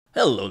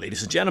Hello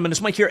ladies and gentlemen,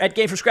 it's Mike here at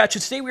Gamefromscratch,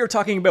 and today we are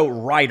talking about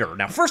Rider.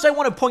 Now first I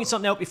want to point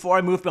something out before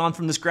I move on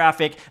from this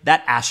graphic,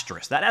 that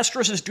asterisk. That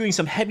asterisk is doing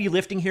some heavy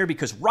lifting here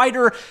because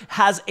Rider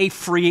has a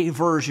free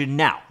version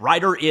now.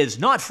 Rider is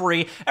not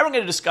free, and we're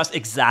going to discuss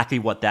exactly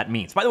what that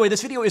means. By the way,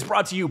 this video is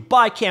brought to you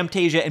by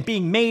Camtasia and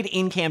being made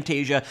in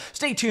Camtasia.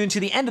 Stay tuned to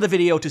the end of the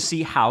video to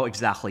see how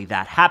exactly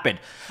that happened.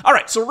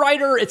 Alright, so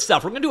Rider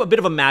itself, we're going to do a bit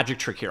of a magic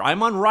trick here.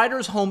 I'm on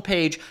Rider's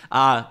homepage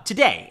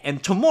today,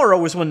 and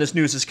tomorrow is when this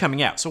news is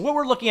coming out. So what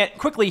we're looking at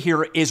quickly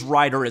here is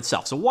Rider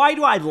itself. So why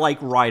do I like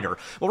Rider?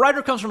 Well,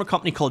 Rider comes from a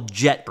company called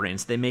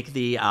JetBrains. They make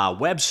the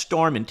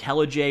WebStorm,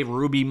 IntelliJ,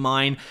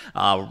 RubyMine.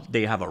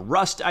 They have a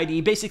Rust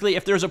IDE. Basically,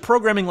 if there's a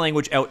programming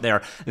language out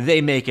there,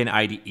 they make an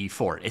IDE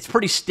for it. It's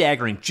pretty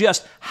staggering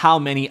just how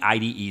many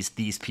IDEs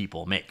these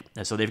people make.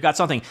 And so they've got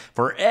something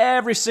for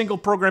every single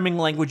programming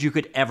language you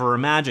could ever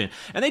imagine.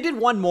 And they did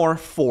one more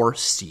for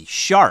C#.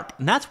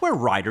 And that's where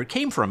Rider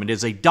came from. It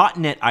is a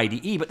 .NET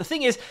IDE. But the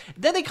thing is,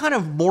 then they kind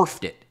of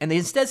morphed it. And they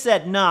instead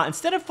said, nah,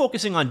 instead of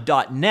focusing on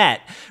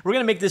 .NET, we're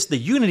going to make this the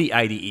Unity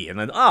IDE. And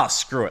then,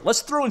 screw it.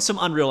 Let's throw in some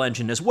Unreal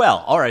Engine as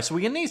well. All right, so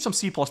we're going to need some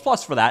C++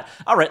 for that.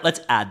 All right, let's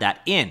add that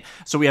in.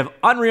 So we have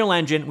Unreal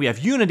Engine, we have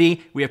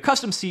Unity, we have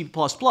custom C++,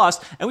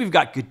 and we've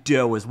got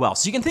Godot as well.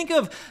 So you can think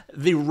of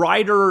the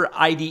Rider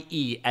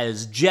IDE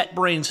as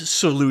JetBrains'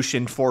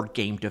 solution for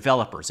game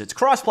developers. It's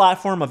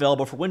cross-platform,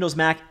 available for Windows,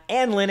 Mac,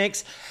 and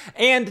Linux,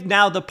 and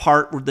now the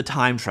part with the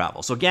time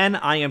travel. So again,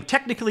 I am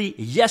technically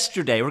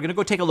yesterday. We're going to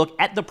go take a look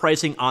at the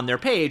pricing on their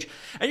page,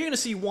 and you're going to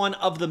see one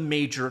of the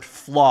major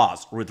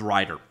flaws with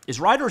Rider.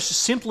 Rider is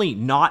simply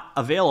not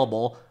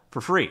available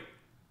for free.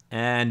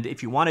 And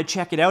if you want to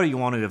check it out or you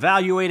want to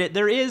evaluate it,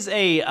 there is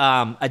a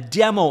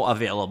demo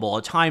available,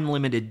 a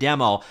time-limited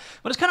demo,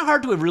 but it's kind of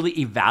hard to really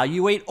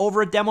evaluate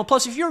over a demo.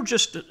 Plus, if you're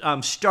just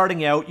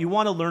starting out, you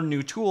want to learn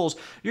new tools,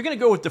 you're going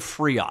to go with the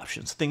free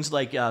options, things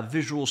like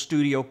Visual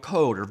Studio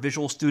Code or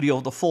Visual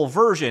Studio, the full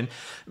version,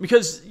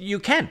 because you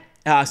can.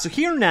 So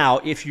here now,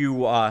 if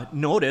you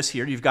notice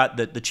here, you've got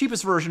the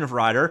cheapest version of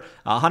Rider,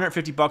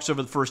 $150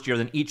 over the first year.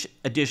 Then each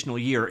additional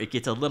year, it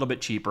gets a little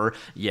bit cheaper.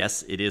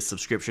 Yes, it is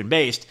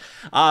subscription-based.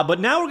 But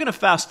now we're going to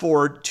fast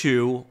forward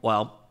to,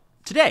 well,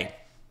 today.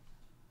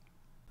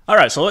 All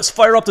right, so let's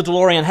fire up the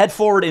DeLorean, head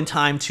forward in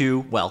time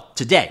to, well,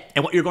 today.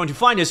 And what you're going to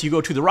find is you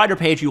go to the Rider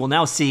page, you will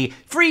now see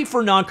free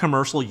for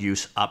non-commercial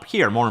use up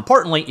here. More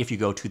importantly, if you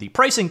go to the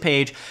pricing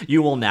page,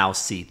 you will now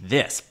see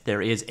this.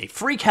 There is a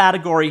free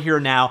category here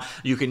now.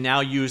 You can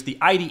now use the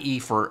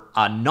IDE for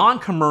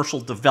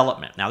non-commercial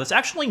development. Now, that's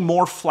actually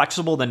more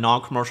flexible than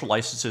non-commercial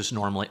licenses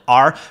normally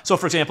are. So,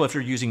 for example, if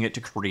you're using it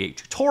to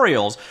create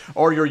tutorials,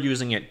 or you're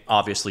using it,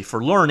 obviously,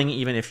 for learning,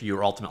 even if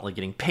you're ultimately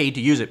getting paid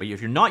to use it. But if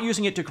you're not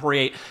using it to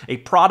create a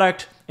product,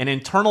 an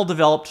internal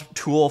developed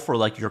tool for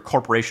like your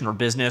corporation or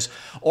business,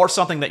 or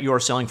something that you are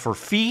selling for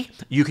fee,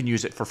 you can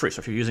use it for free.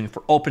 So if you're using it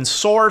for open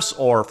source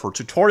or for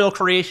tutorial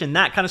creation,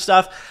 that kind of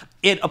stuff,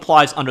 it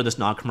applies under this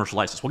non-commercial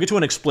license. We'll get to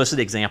an explicit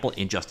example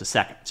in just a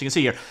second. So you can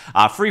see here,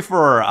 free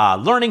for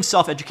learning,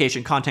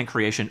 self-education, content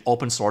creation,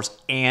 open source,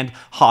 and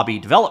hobby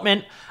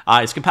development.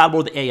 It's compatible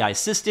with the AI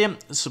system,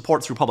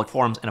 support through public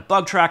forums and a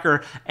bug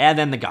tracker, and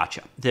then the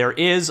gotcha. There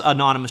is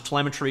anonymous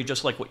telemetry,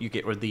 just like what you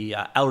get with the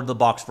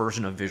out-of-the-box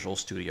version of Visual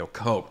Studio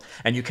Code.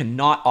 And you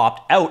cannot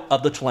opt out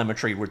of the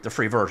telemetry with the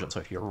free version. So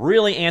if you're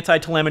really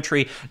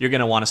anti-telemetry, you're going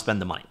to want to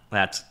spend the money.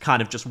 That's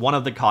kind of just one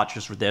of the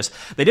gotchas for this.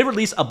 They did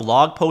release a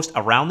blog post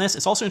around this.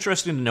 It's also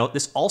interesting to note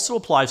this also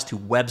applies to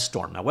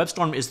WebStorm. Now,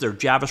 WebStorm is their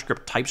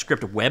JavaScript,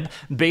 TypeScript,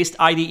 web-based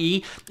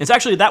IDE. It's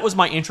actually, that was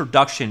my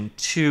introduction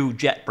to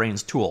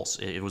JetBrains tools.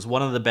 It was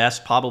one of the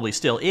best, probably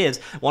still is,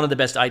 one of the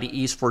best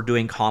IDEs for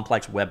doing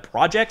complex web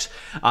projects.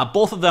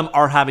 Both of them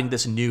are having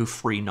this new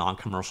free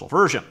non-commercial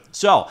version.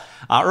 So,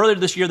 earlier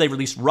this year, they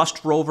released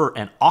Rust Rover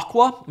and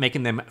Aqua,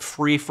 making them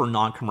free for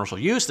non-commercial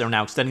use. They're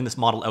now extending this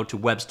model out to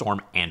WebStorm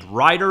and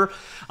Rider.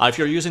 If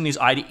you're using these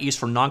IDEs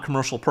for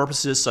non-commercial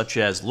purposes, such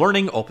as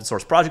learning, open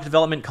source project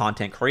development,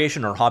 content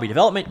creation, or hobby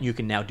development, you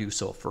can now do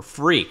so for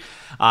free.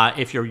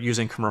 If you're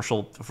using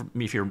commercial,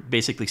 if you're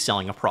basically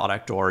selling a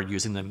product or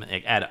using them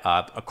at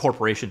a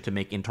corporation to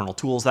make internal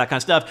tools, that kind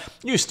of stuff,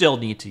 you still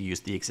need to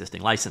use the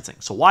existing licensing.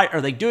 So why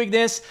are they doing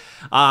this?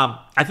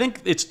 I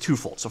think it's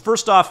twofold. So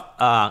first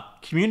off,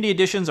 community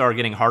editions are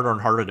getting harder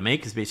and harder to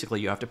make because basically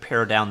you have to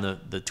pare down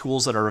the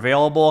tools that are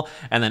available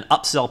and then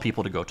upsell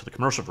people to go to the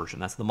commercial version.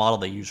 That's the model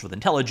they use with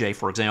IntelliJ,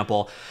 for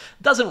example.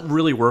 It doesn't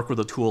really work with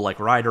a tool like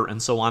Rider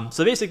and so on.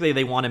 So basically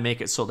they want to make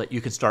it so that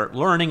you can start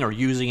learning or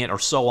using it or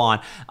so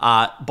on,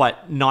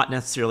 but not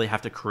necessarily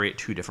have to create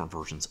two different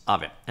versions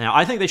of it. Now,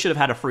 I think they should have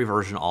had a free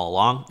version all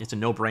along. It's a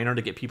no-brainer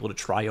to get people to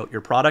try out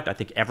your product. I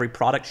think every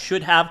product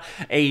should have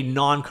a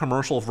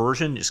non-commercial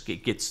version. Just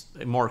gets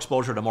more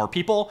exposure to more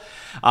people.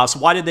 So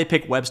why did they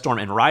pick WebStorm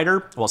and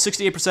Rider. While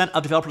 68%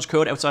 of developers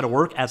code outside of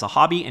work as a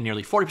hobby and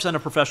nearly 40%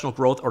 of professional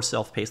growth or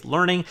self-paced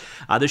learning.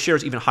 This share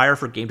is even higher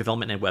for game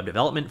development and web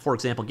development. For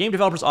example, game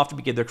developers often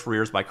begin their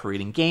careers by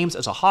creating games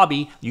as a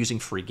hobby using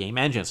free game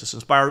engines. This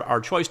inspired our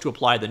choice to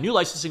apply the new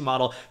licensing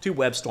model to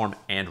WebStorm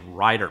and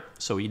Rider.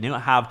 So you now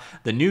have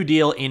the new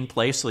deal in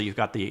place. So you've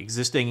got the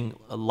existing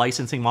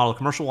licensing model,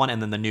 commercial one, and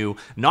then the new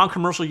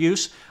non-commercial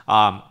use.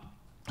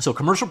 So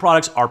commercial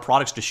products are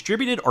products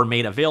distributed or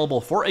made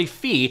available for a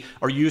fee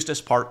or used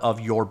as part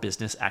of your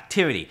business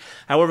activity.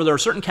 However, there are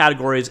certain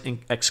categories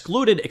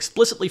excluded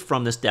explicitly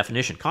from this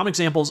definition. Common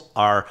examples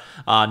are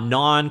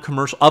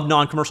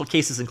non-commercial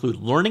cases include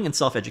learning and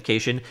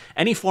self-education,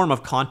 any form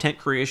of content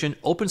creation,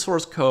 open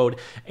source code,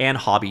 and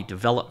hobby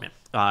development.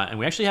 And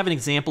we actually have an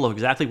example of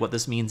exactly what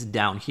this means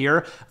down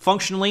here.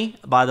 Functionally,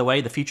 by the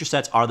way, the feature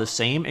sets are the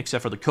same,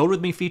 except for the Code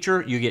With Me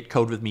feature. You get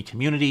Code With Me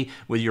Community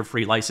with your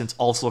free license.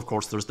 Also, of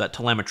course, there's that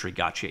telemetry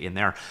gotcha in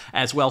there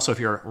as well. So if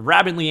you're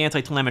rabidly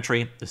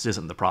anti-telemetry, this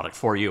isn't the product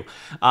for you.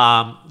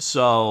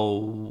 So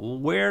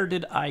where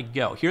did I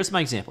go? Here's my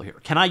example here.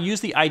 Can I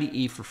use the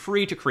IDE for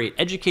free to create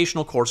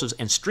educational courses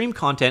and stream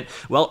content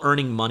while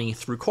earning money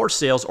through course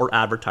sales or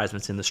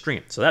advertisements in the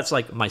stream? So that's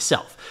like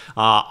myself.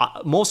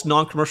 Most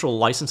non-commercial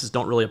licenses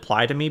don't really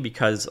apply to me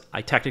because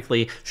I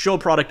technically show a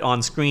product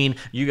on screen.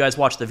 You guys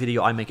watch the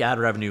video, I make ad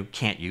revenue,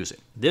 can't use it.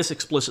 This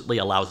explicitly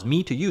allows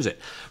me to use it.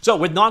 So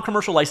with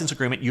non-commercial license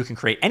agreement, you can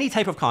create any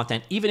type of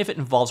content, even if it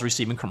involves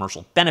receiving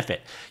commercial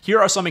benefit.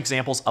 Here are some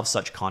examples of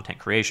such content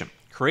creation.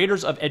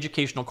 Creators of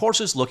educational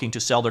courses looking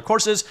to sell their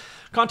courses,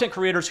 content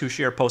creators who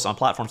share posts on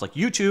platforms like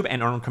YouTube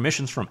and earn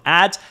commissions from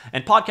ads,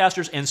 and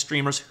podcasters and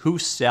streamers who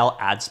sell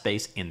ad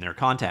space in their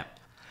content.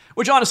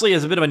 Which honestly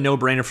is a bit of a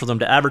no-brainer for them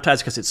to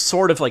advertise because it's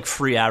sort of like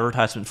free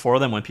advertisement for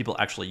them when people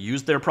actually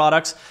use their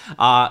products.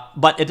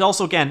 But it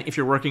also, again, if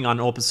you're working on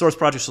an open source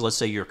project, so let's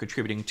say you're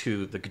contributing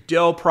to the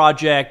Godot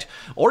project,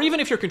 or even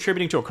if you're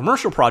contributing to a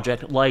commercial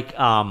project like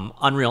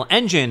Unreal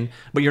Engine,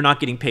 but you're not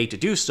getting paid to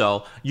do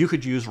so, you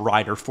could use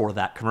Rider for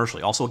that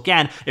commercially. Also,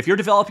 again, if you're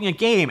developing a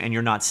game and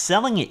you're not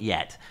selling it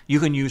yet, you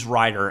can use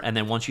Rider, and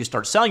then once you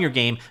start selling your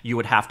game, you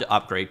would have to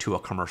upgrade to a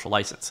commercial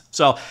license.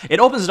 So it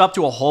opens it up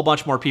to a whole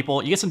bunch more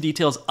people. You get some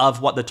details of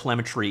what the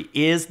telemetry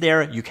is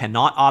there. You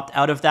cannot opt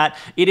out of that.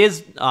 It is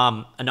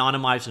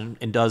anonymized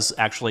and does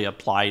actually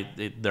apply.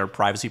 Their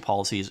privacy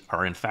policies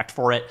are in effect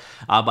for it,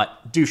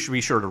 but do be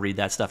sure to read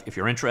that stuff if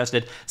you're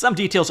interested. Some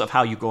details of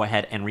how you go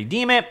ahead and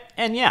redeem it.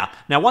 And yeah,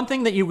 now one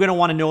thing that you're going to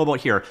want to know about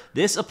here,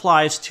 this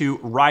applies to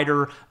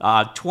Rider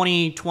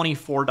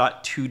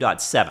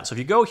 2024.2.7. So if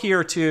you go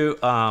here to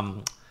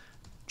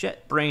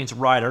JetBrains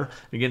Rider,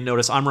 you're going to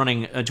notice I'm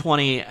running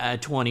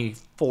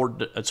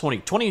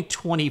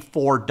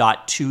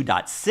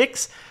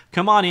 2024.2.6.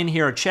 Come on in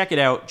here, check it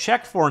out,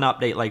 check for an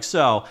update like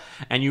so,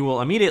 and you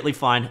will immediately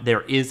find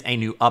there is a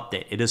new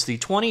update. It is the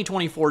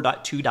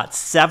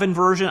 2024.2.7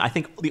 version. I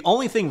think the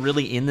only thing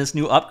really in this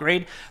new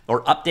upgrade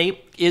or update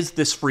is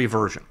this free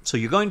version. So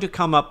you're going to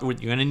come up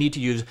with, you're going to need to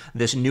use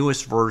this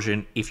newest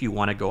version if you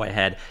want to go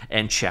ahead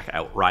and check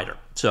out Rider.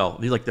 So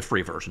you like the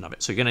free version of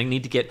it. So you're going to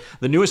need to get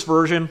the newest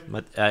version,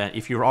 but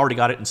if you've already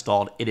got it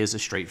installed, it is a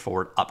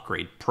straightforward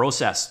upgrade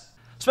process.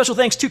 Special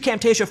thanks to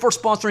Camtasia for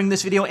sponsoring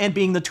this video and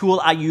being the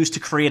tool I use to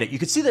create it. You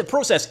can see the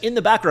process in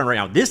the background right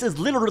now. This is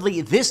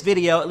literally this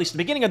video, at least the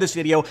beginning of this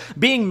video,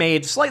 being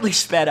made slightly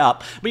sped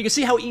up. But you can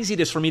see how easy it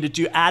is for me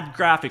to add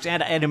graphics,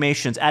 add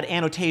animations, add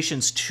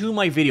annotations to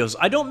my videos.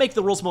 I don't make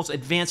the world's most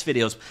advanced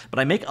videos, but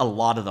I make a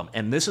lot of them.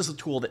 And this is a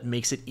tool that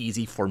makes it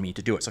easy for me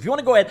to do it. So if you want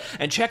to go ahead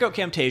and check out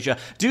Camtasia,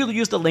 do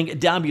use the link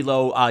down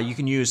below. You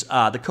can use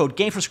the code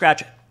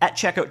Gamefromscratch at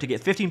checkout to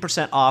get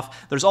 15%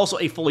 off. There's also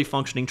a fully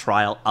functioning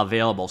trial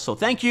available. So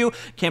thank you,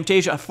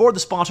 Camtasia, for the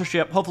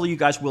sponsorship. Hopefully you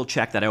guys will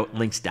check that out.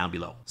 Links down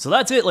below. So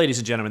that's it, ladies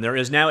and gentlemen. There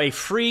is now a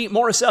free,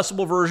 more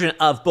accessible version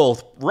of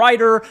both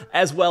Rider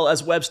as well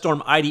as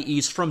WebStorm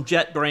IDEs from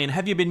JetBrains.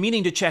 Have you been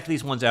meaning to check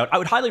these ones out? I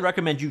would highly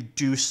recommend you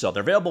do so.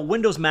 They're available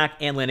Windows, Mac,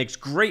 and Linux.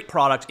 Great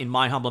products, in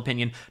my humble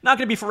opinion. Not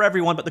going to be for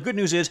everyone, but the good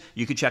news is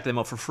you can check them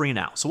out for free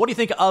now. So what do you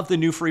think of the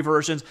new free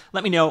versions?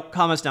 Let me know.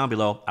 Comments down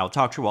below. I'll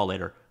talk to you all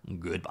later.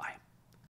 Goodbye.